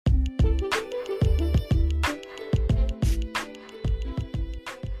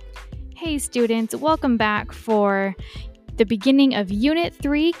Hey students, welcome back for the beginning of Unit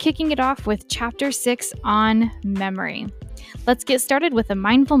 3, kicking it off with Chapter 6 on memory. Let's get started with a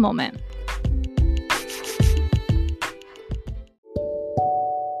mindful moment.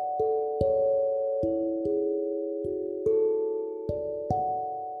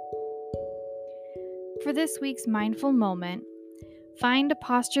 For this week's mindful moment, find a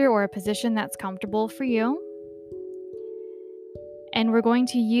posture or a position that's comfortable for you. And we're going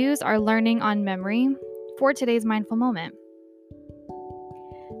to use our learning on memory for today's mindful moment.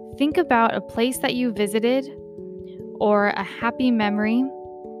 Think about a place that you visited or a happy memory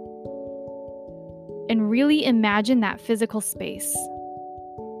and really imagine that physical space.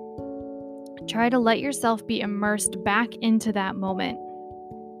 Try to let yourself be immersed back into that moment.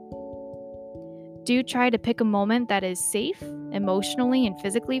 Do try to pick a moment that is safe emotionally and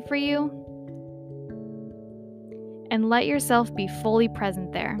physically for you, and let yourself be fully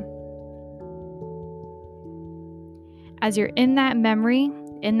present there. As you're in that memory,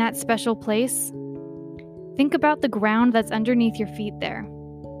 in that special place, think about the ground that's underneath your feet there.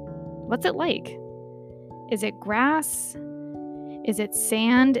 What's it like? Is it grass? Is it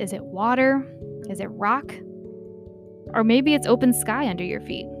sand? Is it water? Is it rock? Or maybe it's open sky under your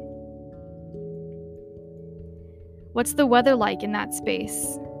feet. What's the weather like in that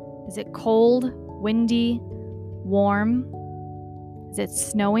space? Is it cold, windy, warm? Is it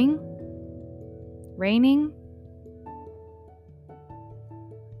snowing? Raining?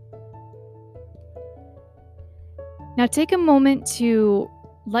 Now take a moment to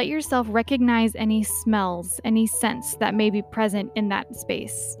let yourself recognize any smells, any scents that may be present in that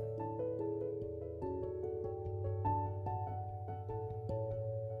space.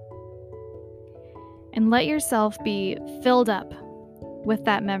 And let yourself be filled up with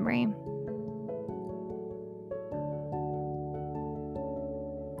that memory.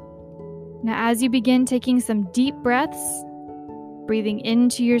 Now, as you begin taking some deep breaths, breathing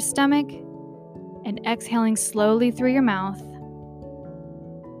into your stomach and exhaling slowly through your mouth,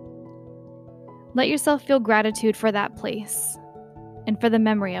 let yourself feel gratitude for that place and for the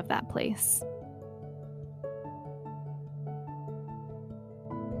memory of that place.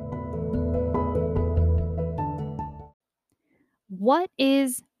 What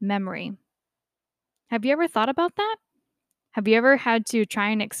is memory? Have you ever thought about that? Have you ever had to try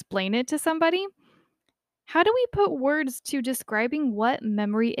and explain it to somebody? How do we put words to describing what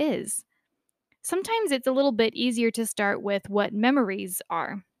memory is? Sometimes it's a little bit easier to start with what memories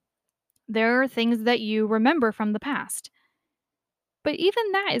are. There are things that you remember from the past. But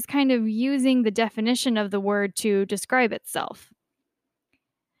even that is kind of using the definition of the word to describe itself.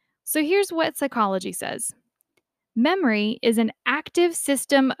 So here's what psychology says. Memory is an active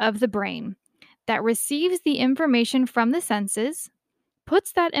system of the brain that receives the information from the senses,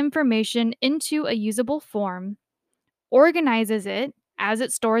 puts that information into a usable form, organizes it as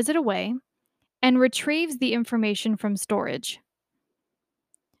it stores it away, and retrieves the information from storage.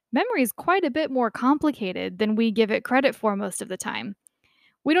 Memory is quite a bit more complicated than we give it credit for most of the time.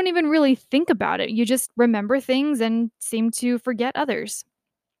 We don't even really think about it. You just remember things and seem to forget others.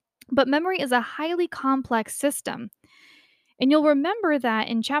 But memory is a highly complex system. And you'll remember that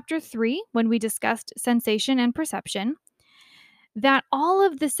in chapter 3, when we discussed sensation and perception, that all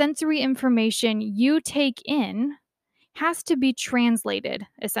of the sensory information you take in has to be translated,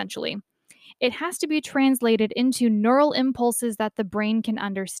 essentially. It has to be translated into neural impulses that the brain can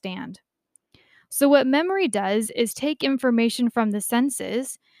understand. So, what memory does is take information from the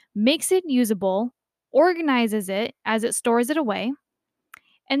senses, makes it usable, organizes it as it stores it away,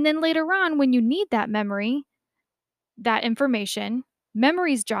 and then later on, when you need that memory, that information,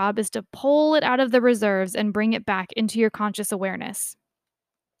 memory's job is to pull it out of the reserves and bring it back into your conscious awareness.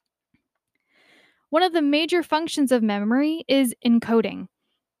 One of the major functions of memory is encoding.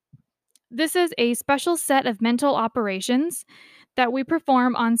 This is a special set of mental operations that we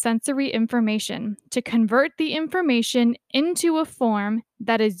perform on sensory information to convert the information into a form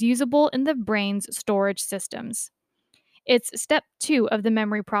that is usable in the brain's storage systems. It's step 2 of the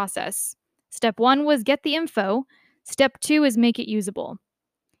memory process. Step 1 was get the info, step 2 is make it usable.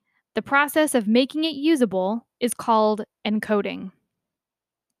 The process of making it usable is called encoding.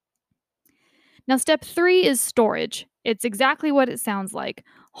 Now, step 3 is storage. It's exactly what it sounds like,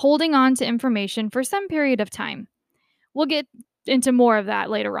 holding on to information for some period of time. We'll get into more of that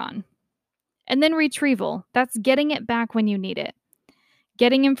later on. And then retrieval, that's getting it back when you need it.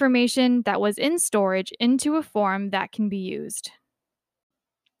 Getting information that was in storage into a form that can be used.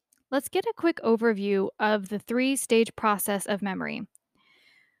 Let's get a quick overview of the 3-stage process of memory.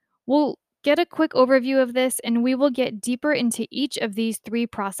 We'll Get a quick overview of this, and we will get deeper into each of these three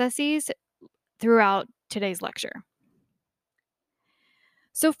processes throughout today's lecture.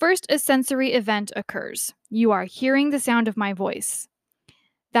 So, first, a sensory event occurs. You are hearing the sound of my voice.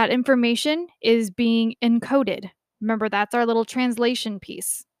 That information is being encoded. Remember, that's our little translation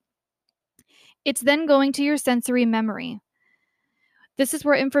piece. It's then going to your sensory memory. This is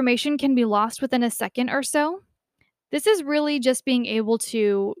where information can be lost within a second or so. This is really just being able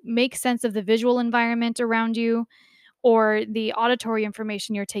to make sense of the visual environment around you or the auditory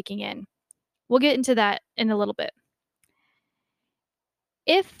information you're taking in. We'll get into that in a little bit.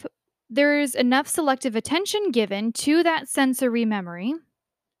 If there's enough selective attention given to that sensory memory,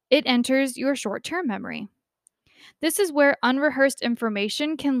 it enters your short term memory. This is where unrehearsed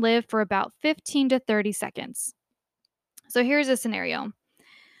information can live for about 15 to 30 seconds. So here's a scenario: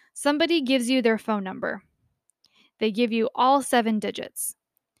 somebody gives you their phone number, they give you all 7 digits.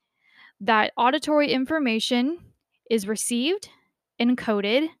 That auditory information is received,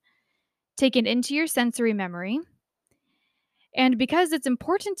 encoded, taken into your sensory memory. And because it's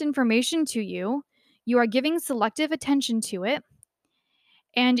important information to you, you are giving selective attention to it.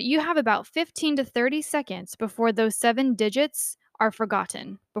 And you have about 15 to 30 seconds before those 7 digits are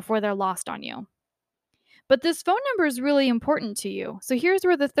forgotten, before they're lost on you. But this phone number is really important to you. So here's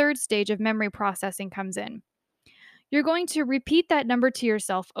where the third stage of memory processing comes in. You're going to repeat that number to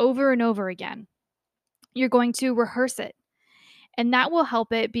yourself over and over again. You're going to rehearse it, and that will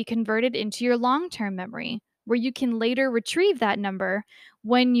help it be converted into your long term memory, where you can later retrieve that number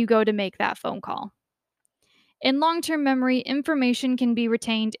when you go to make that phone call. In long term memory, information can be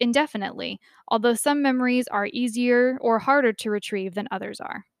retained indefinitely, although some memories are easier or harder to retrieve than others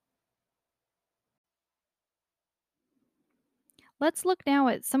are. Let's look now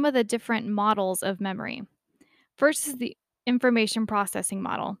at some of the different models of memory. First is the information processing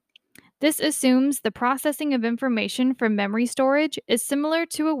model. This assumes the processing of information from memory storage is similar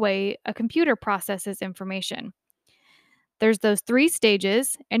to a way a computer processes information. There's those 3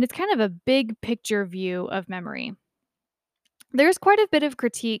 stages, and it's kind of a big picture view of memory. There's quite a bit of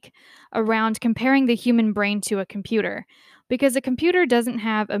critique around comparing the human brain to a computer because a computer doesn't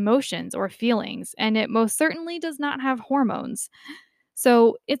have emotions or feelings, and it most certainly does not have hormones.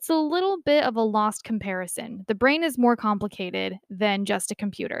 So it's a little bit of a lost comparison. The brain is more complicated than just a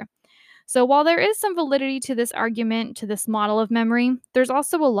computer. So while there is some validity to this argument, to this model of memory, there's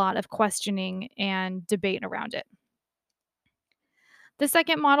also a lot of questioning and debate around it. The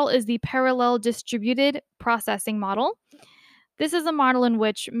second model is the parallel distributed processing model. This is a model in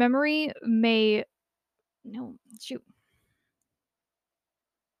which memory may no, shoot.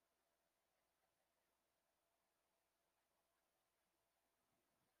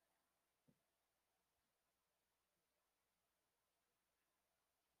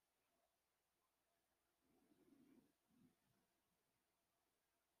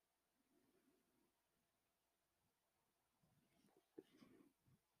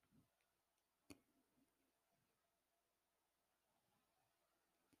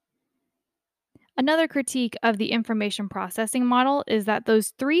 Another critique of the information processing model is that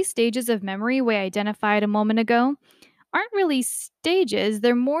those 3 stages of memory we identified a moment ago aren't really stages,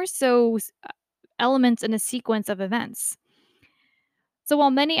 they're more so elements in a sequence of events. So while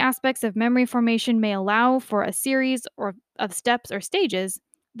many aspects of memory formation may allow for a series or of steps or stages,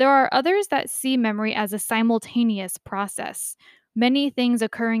 there are others that see memory as a simultaneous process, many things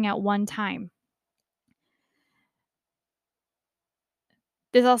occurring at one time.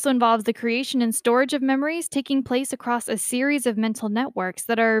 This also involves the creation and storage of memories taking place across a series of mental networks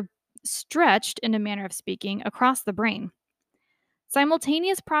that are stretched, in a manner of speaking, across the brain.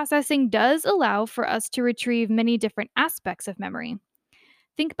 Simultaneous processing does allow for us to retrieve many different aspects of memory.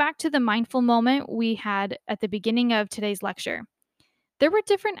 Think back to the mindful moment we had at the beginning of today's lecture. There were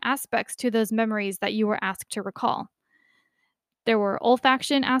different aspects to those memories that you were asked to recall. There were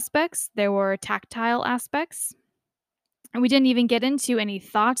olfaction aspects, there were tactile aspects, and we didn't even get into any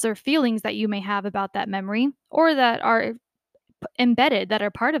thoughts or feelings that you may have about that memory or that are embedded, that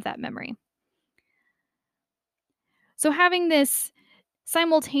are part of that memory. So, having this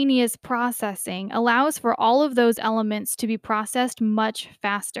simultaneous processing allows for all of those elements to be processed much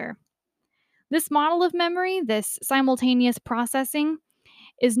faster. This model of memory, this simultaneous processing,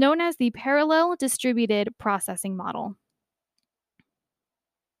 is known as the parallel distributed processing model.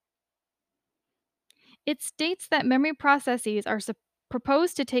 It states that memory processes are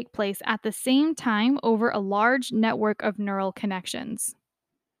proposed to take place at the same time over a large network of neural connections.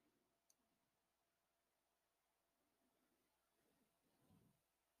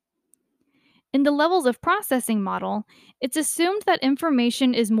 In the levels of processing model, it's assumed that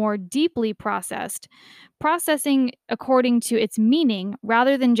information is more deeply processed, processing according to its meaning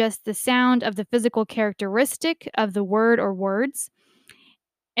rather than just the sound of the physical characteristic of the word or words,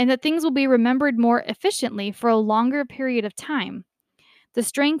 and that things will be remembered more efficiently for a longer period of time. The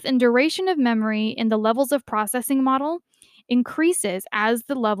strength and duration of memory in the levels of processing model increases as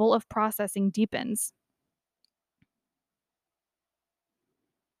the level of processing deepens.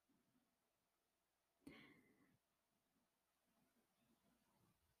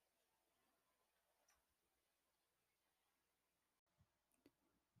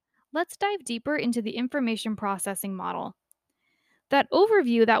 Let's dive deeper into the information processing model. That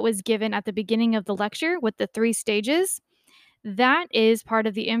overview that was given at the beginning of the lecture with the three stages, that is part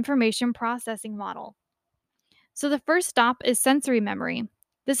of the information processing model. So the first stop is sensory memory.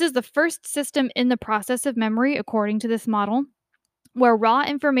 This is the first system in the process of memory according to this model, where raw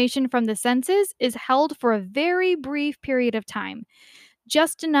information from the senses is held for a very brief period of time,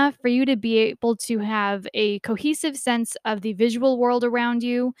 just enough for you to be able to have a cohesive sense of the visual world around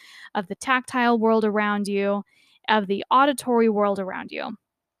you, of the tactile world around you, of the auditory world around you.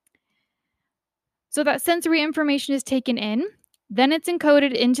 So that sensory information is taken in, then it's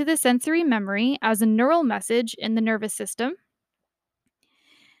encoded into the sensory memory as a neural message in the nervous system.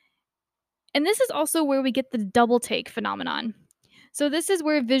 And this is also where we get the double take phenomenon. So, this is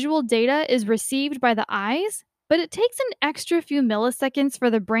where visual data is received by the eyes, but it takes an extra few milliseconds for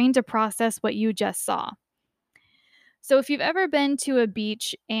the brain to process what you just saw. So, if you've ever been to a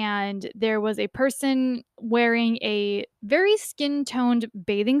beach and there was a person wearing a very skin toned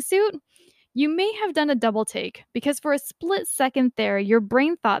bathing suit, you may have done a double take because for a split second there, your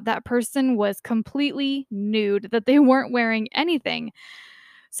brain thought that person was completely nude, that they weren't wearing anything.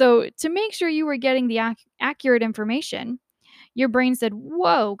 So, to make sure you were getting the accurate information, your brain said,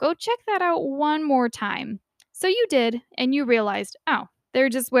 "Whoa, go check that out one more time." So you did, and you realized, oh, they're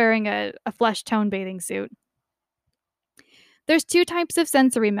just wearing a flesh tone bathing suit. There's two types of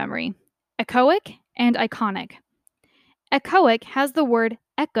sensory memory, echoic and iconic. Echoic has the word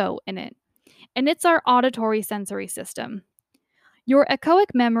echo in it, and it's our auditory sensory system. Your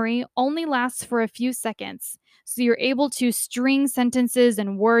echoic memory only lasts for a few seconds, so you're able to string sentences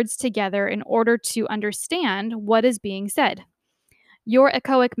and words together in order to understand what is being said. Your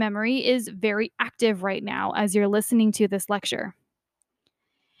echoic memory is very active right now as you're listening to this lecture.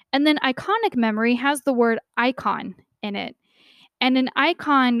 And then iconic memory has the word icon in it. And an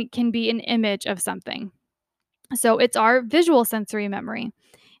icon can be an image of something. So it's our visual sensory memory.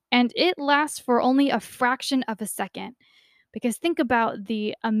 And it lasts for only a fraction of a second. Because think about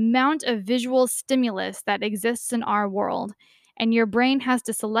the amount of visual stimulus that exists in our world. And your brain has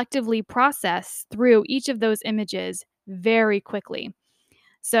to selectively process through each of those images very quickly.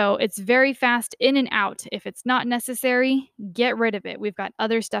 So it's very fast in and out. If it's not necessary, get rid of it. We've got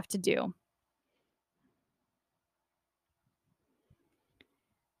other stuff to do.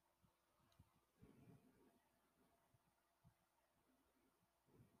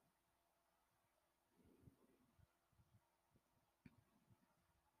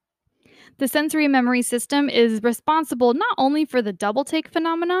 The sensory memory system is responsible not only for the double take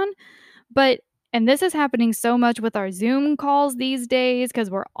phenomenon, but and this is happening so much with our Zoom calls these days because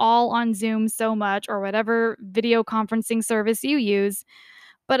we're all on Zoom so much or whatever video conferencing service you use,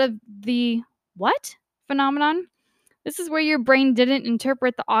 but of the what phenomenon? This is where your brain didn't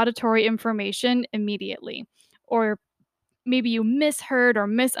interpret the auditory information immediately, or maybe you misheard or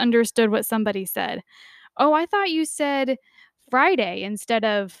misunderstood what somebody said. Oh, I thought you said Friday instead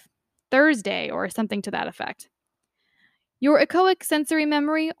of Thursday or something to that effect. Your echoic sensory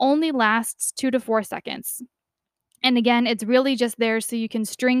memory only lasts 2 to 4 seconds. And again, it's really just there so you can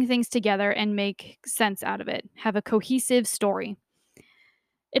string things together and make sense out of it, have a cohesive story.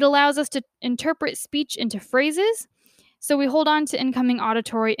 It allows us to interpret speech into phrases, so we hold on to incoming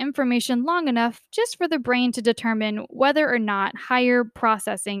auditory information long enough just for the brain to determine whether or not higher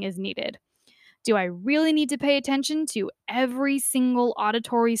processing is needed. Do I really need to pay attention to every single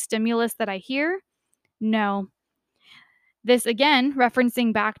auditory stimulus that I hear? No. This again,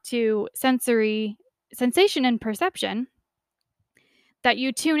 referencing back to sensory sensation and perception, that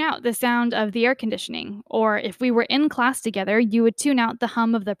you tune out the sound of the air conditioning, or if we were in class together, you would tune out the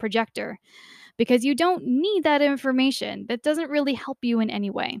hum of the projector because you don't need that information. That doesn't really help you in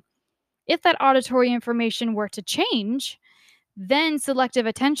any way. If that auditory information were to change, then selective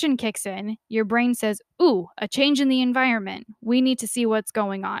attention kicks in. Your brain says, "Ooh, a change in the environment. We need to see what's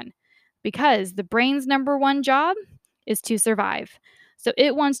going on." Because the brain's number one job is to survive. So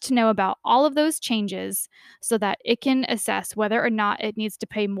it wants to know about all of those changes so that it can assess whether or not it needs to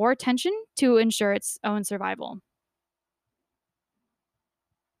pay more attention to ensure its own survival.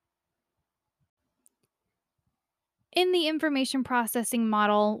 In the information processing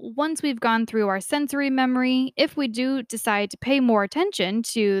model, once we've gone through our sensory memory, if we do decide to pay more attention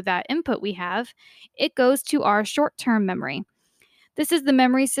to that input we have, it goes to our short term memory. This is the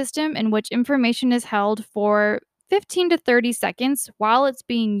memory system in which information is held for 15 to 30 seconds while it's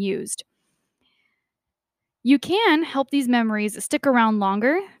being used. You can help these memories stick around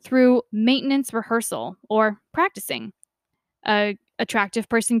longer through maintenance rehearsal or practicing. A attractive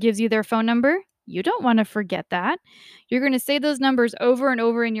person gives you their phone number, you don't want to forget that. You're going to say those numbers over and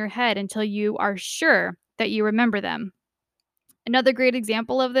over in your head until you are sure that you remember them. Another great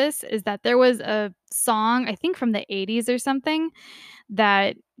example of this is that there was a song, I think from the 80s or something,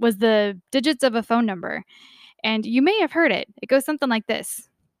 that was the digits of a phone number. And you may have heard it. It goes something like this: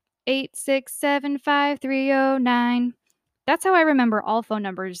 8675309. That's how I remember all phone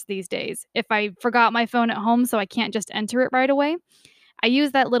numbers these days. If I forgot my phone at home so I can't just enter it right away, I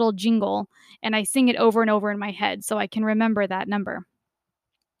use that little jingle and I sing it over and over in my head so I can remember that number.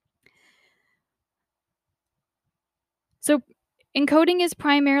 So, encoding is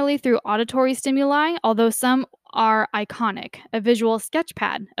primarily through auditory stimuli, although some are iconic, a visual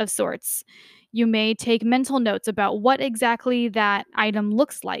sketchpad of sorts. You may take mental notes about what exactly that item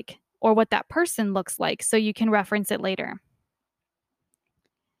looks like or what that person looks like so you can reference it later.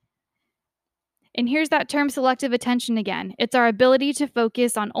 And here's that term selective attention again. It's our ability to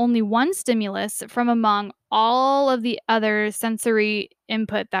focus on only one stimulus from among all of the other sensory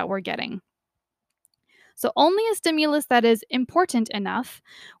input that we're getting. So, only a stimulus that is important enough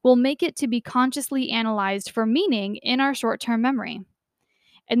will make it to be consciously analyzed for meaning in our short term memory.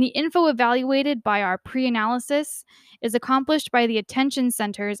 And the info evaluated by our pre analysis is accomplished by the attention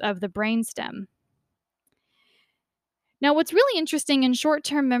centers of the brainstem. Now, what's really interesting in short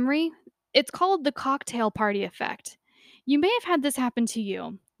term memory, it's called the cocktail party effect. You may have had this happen to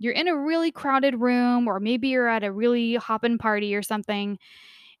you. You're in a really crowded room, or maybe you're at a really hoppin' party or something,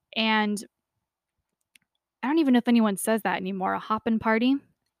 and I don't even know if anyone says that anymore, a hoppin' party.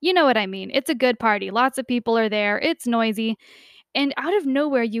 You know what I mean. It's a good party. Lots of people are there. It's noisy. And out of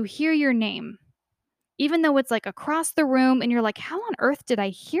nowhere, you hear your name, even though it's like across the room. And you're like, how on earth did I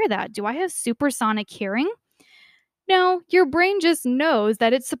hear that? Do I have supersonic hearing? No, your brain just knows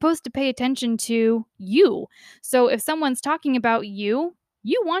that it's supposed to pay attention to you. So if someone's talking about you,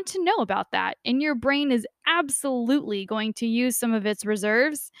 you want to know about that. And your brain is absolutely going to use some of its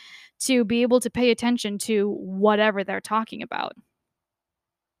reserves to be able to pay attention to whatever they're talking about.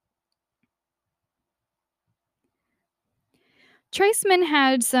 Traceman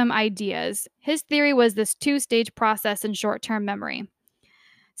had some ideas. His theory was this two-stage process in short term memory.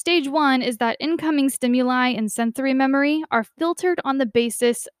 Stage one is that incoming stimuli in sensory memory are filtered on the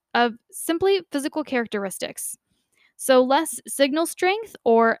basis of simply physical characteristics. So, less signal strength,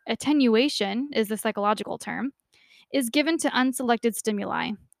 or attenuation is the psychological term, is given to unselected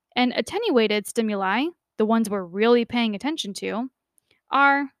stimuli. And attenuated stimuli, the ones we're really paying attention to,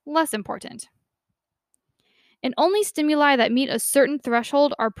 are less important. And only stimuli that meet a certain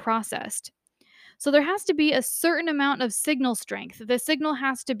threshold are processed. So there has to be a certain amount of signal strength. The signal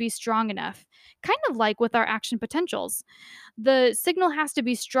has to be strong enough, kind of like with our action potentials. The signal has to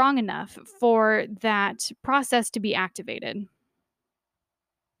be strong enough for that process to be activated.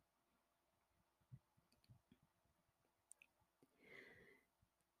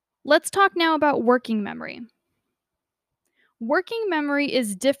 Let's talk now about working memory. Working memory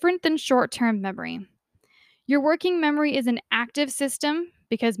is different than short term memory. Your working memory is an active system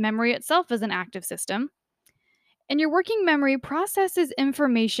because memory itself is an active system. And your working memory processes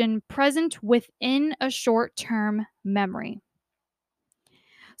information present within a short term memory.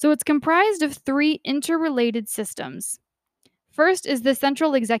 So it's comprised of three interrelated systems. First is the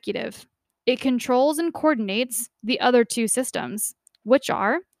central executive. It controls and coordinates the other two systems, which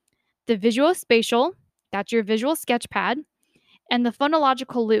are the visuospatial, that's your visual sketch pad, and the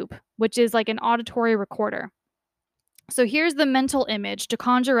phonological loop, which is like an auditory recorder. So here's the mental image to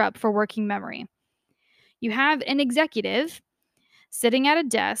conjure up for working memory. You have an executive sitting at a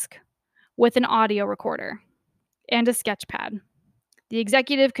desk with an audio recorder and a sketch pad. The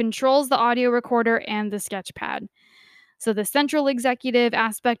executive controls the audio recorder and the sketch pad. So, the central executive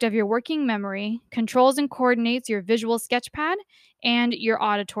aspect of your working memory controls and coordinates your visual sketch pad and your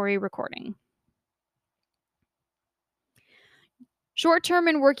auditory recording. Short term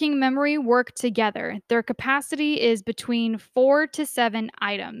and working memory work together. Their capacity is between 4 to 7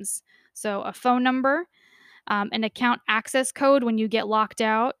 items. So, a phone number, an account access code when you get locked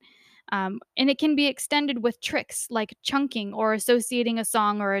out. And it can be extended with tricks like chunking or associating a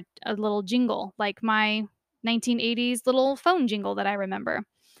song or a little jingle, like my 1980s little phone jingle that I remember.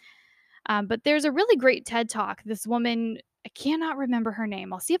 But there's a really great TED talk. This woman, I cannot remember her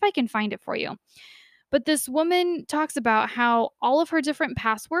name. I'll see if I can find it for you. But this woman talks about how all of her different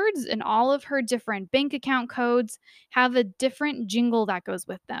passwords and all of her different bank account codes have a different jingle that goes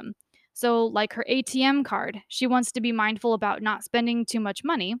with them. So, like her ATM card, she wants to be mindful about not spending too much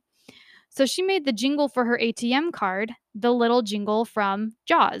money. So, she made the jingle for her ATM card the little jingle from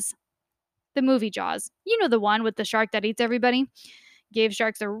Jaws, the movie Jaws. You know, the one with the shark that eats everybody? Gave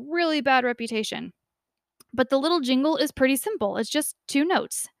sharks a really bad reputation. But the little jingle is pretty simple. It's just two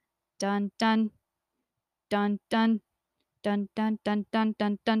notes. Dun dun dun dun dun dun dun dun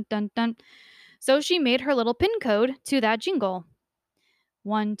dun dun dun dun. So she made her little pin code to that jingle.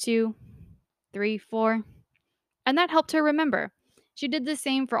 1, 2, 3, 4. And that helped her remember. She did the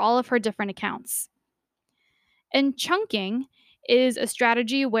same for all of her different accounts. And chunking is a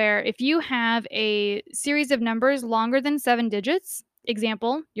strategy where if you have a series of numbers longer than 7 digits,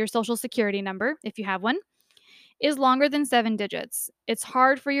 example, your social security number, if you have one, is longer than 7 digits. It's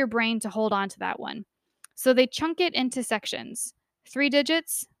hard for your brain to hold on to that one. So they chunk it into sections: 3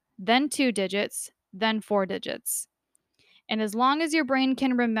 digits, then 2 digits, then 4 digits. And as long as your brain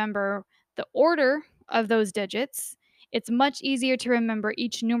can remember the order of those digits, it's much easier to remember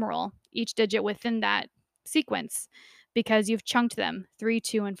each numeral, each digit within that sequence, because you've chunked them 3,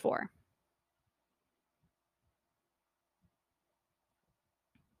 2, and 4.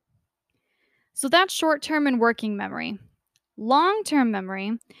 So that's short term and working memory. Long term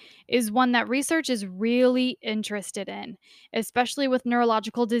memory is one that research is really interested in, especially with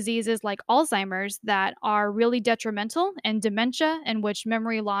neurological diseases like Alzheimer's that are really detrimental, and dementia, in which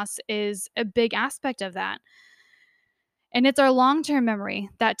memory loss is a big aspect of that. And it's our long term memory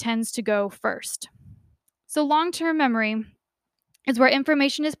that tends to go first. So, long term memory is where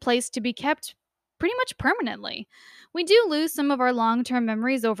information is placed to be kept pretty much permanently. We do lose some of our long term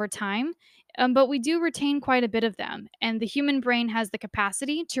memories over time, but we do retain quite a bit of them. And the human brain has the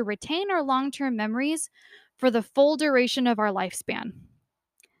capacity to retain our long term memories for the full duration of our lifespan.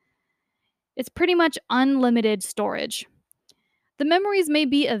 It's pretty much unlimited storage. The memories may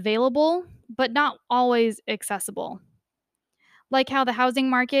be available, but not always accessible. Like how the housing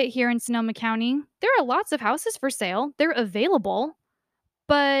market here in Sonoma County, there are lots of houses for sale, they're available,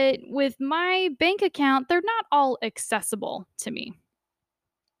 but with my bank account, they're not all accessible to me.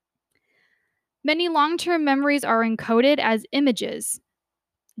 Many long term memories are encoded as images.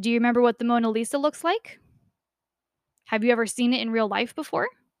 Do you remember what the Mona Lisa looks like? Have you ever seen it in real life before?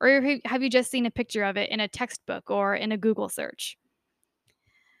 Or have you just seen a picture of it in a textbook or in a Google search?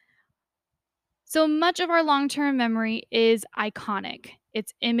 So much of our long term memory is iconic,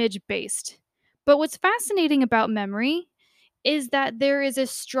 it's image based. But what's fascinating about memory is that there is a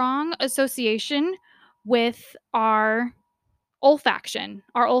strong association with our olfaction,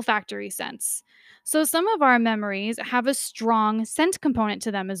 our olfactory sense. So some of our memories have a strong scent component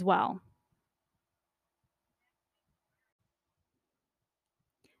to them as well.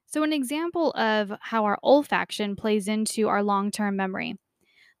 So, an example of how our olfaction plays into our long term memory.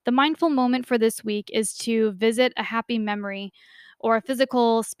 The mindful moment for this week is to visit a happy memory or a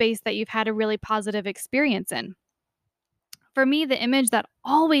physical space that you've had a really positive experience in. For me, the image that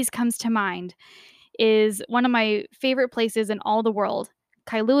always comes to mind is one of my favorite places in all the world,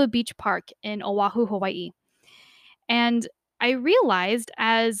 Kailua Beach Park in Oahu, Hawaii. And I realized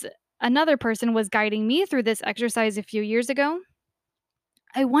as another person was guiding me through this exercise a few years ago,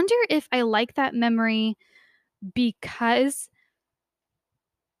 I wonder if I like that memory because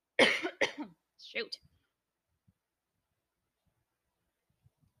shoot.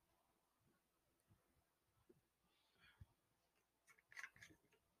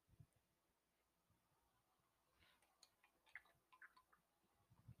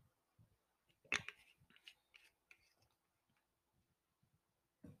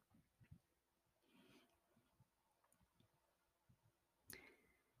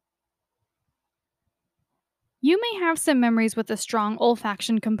 You may have some memories with a strong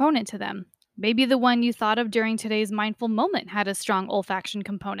olfaction component to them. Maybe the one you thought of during today's mindful moment had a strong olfaction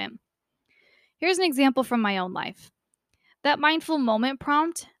component. Here's an example from my own life. That mindful moment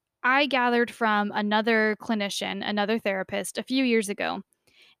prompt I gathered from another clinician, another therapist, a few years ago.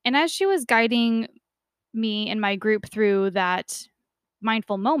 And as she was guiding me and my group through that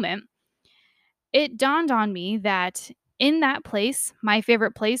mindful moment, it dawned on me that in that place, my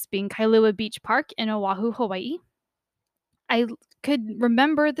favorite place being Kailua Beach Park in Oahu, Hawaii, I could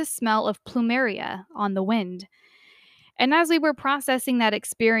remember the smell of plumeria on the wind. And as we were processing that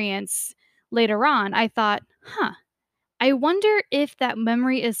experience later on, I thought, I wonder if that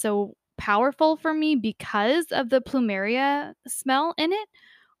memory is so powerful for me because of the plumeria smell in it,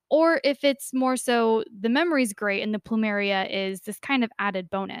 or if it's more so the memory's great and the plumeria is this kind of added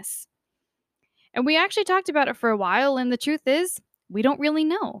bonus. And we actually talked about it for a while, and the truth is, we don't really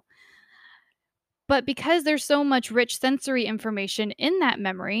know. But because there's so much rich sensory information in that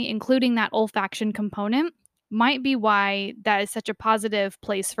memory, including that olfaction component, might be why that is such a positive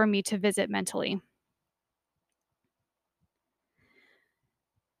place for me to visit mentally.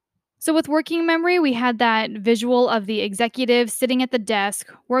 So, with working memory, we had that visual of the executive sitting at the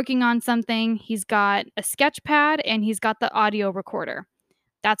desk working on something. He's got a sketch pad and he's got the audio recorder.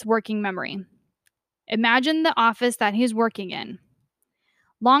 That's working memory. Imagine the office that he's working in.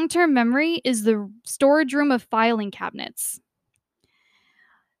 Long term memory is the storage room of filing cabinets.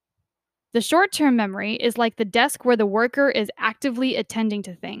 The short term memory is like the desk where the worker is actively attending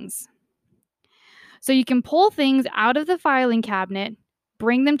to things. So you can pull things out of the filing cabinet,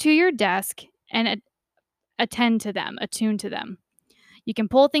 bring them to your desk, and attend to them, attune to them. You can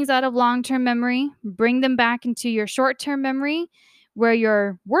pull things out of long term memory, bring them back into your short term memory, where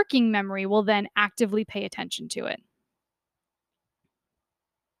your working memory will then actively pay attention to it.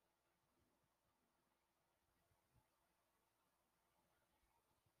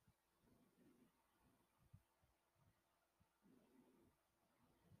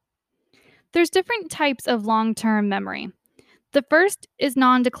 There's different types of long term memory. The first is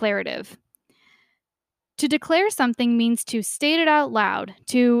non declarative. To declare something means to state it out loud,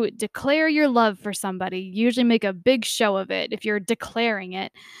 to declare your love for somebody. You usually make a big show of it if you're declaring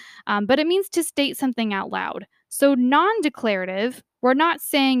it, but it means to state something out loud. So, non declarative, we're not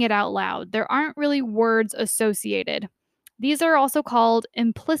saying it out loud. There aren't really words associated. These are also called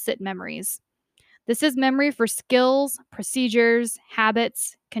implicit memories. This is memory for skills, procedures,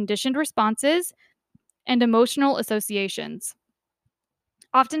 habits, conditioned responses, and emotional associations.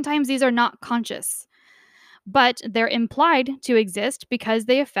 Oftentimes, these are not conscious, but they're implied to exist because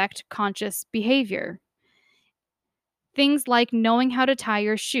they affect conscious behavior. Things like knowing how to tie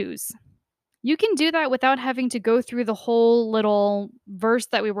your shoes. You can do that without having to go through the whole little verse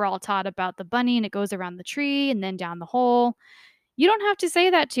that we were all taught about the bunny and it goes around the tree and then down the hole. You don't have to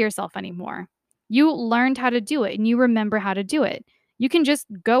say that to yourself anymore. You learned how to do it and you remember how to do it. You can just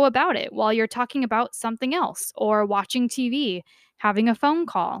go about it while you're talking about something else or watching TV, having a phone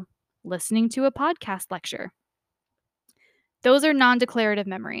call, listening to a podcast lecture. Those are non declarative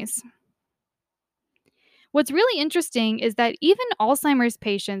memories. What's really interesting is that even Alzheimer's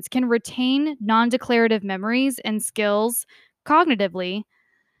patients can retain non declarative memories and skills cognitively,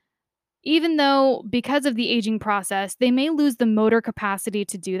 even though, because of the aging process, they may lose the motor capacity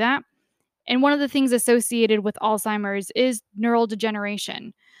to do that. And one of the things associated with Alzheimer's is neural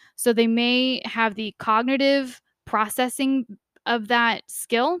degeneration. So they may have the cognitive processing of that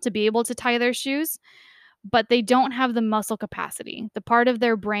skill to be able to tie their shoes, but they don't have the muscle capacity. The part of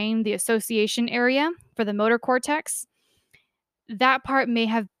their brain, the association area for the motor cortex, that part may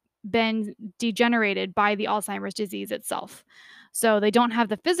have been degenerated by the Alzheimer's disease itself. So they don't have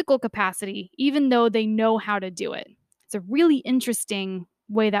the physical capacity, even though they know how to do it. It's a really interesting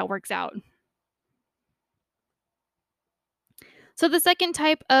way that works out. So the second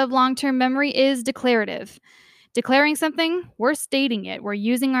type of long term memory is declarative. Declaring something, we're stating it, we're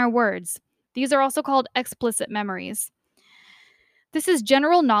using our words. These are also called explicit memories. This is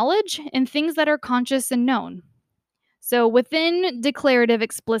general knowledge and things that are conscious and known. So within declarative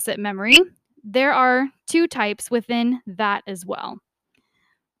explicit memory, there are two types within that as well.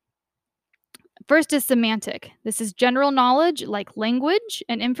 First is semantic. This is general knowledge like language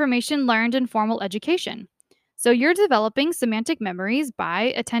and information learned in formal education. So you're developing semantic memories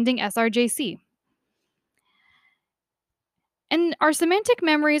by attending SRJC. And our semantic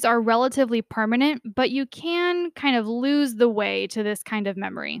memories are relatively permanent, but you can kind of lose the way to this kind of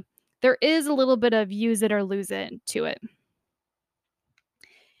memory. There is a little bit of use it or lose it to it.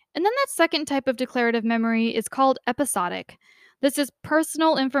 And then that second type of declarative memory is called episodic. This is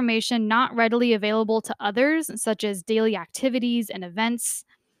personal information not readily available to others, such as daily activities and events.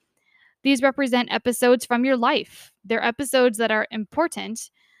 These represent episodes from your life. They're episodes that are important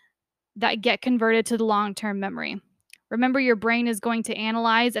that get converted to the long term memory. Remember, your brain is going to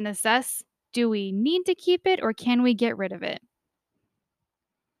analyze and assess, do we need to keep it or can we get rid of it?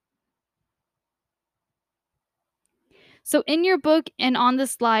 So, in your book and on the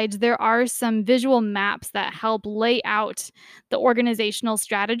slides, there are some visual maps that help lay out the organizational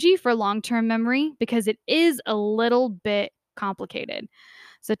strategy for long term memory because it is a little bit complicated.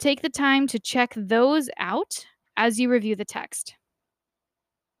 So take the time to check those out as you review the text.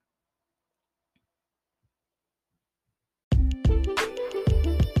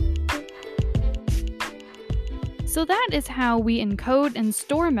 So that is how we encode and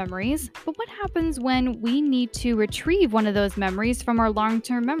store memories, but what happens when we need to retrieve one of those memories from our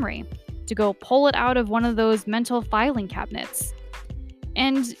long-term memory? To go pull it out of one of those mental filing cabinets?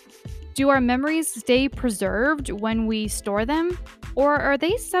 And do our memories stay preserved when we store them, or are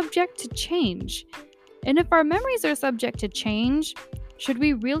they subject to change? And if our memories are subject to change, should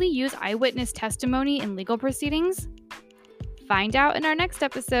we really use eyewitness testimony in legal proceedings? Find out in our next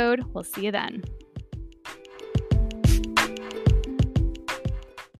episode. We'll see you then.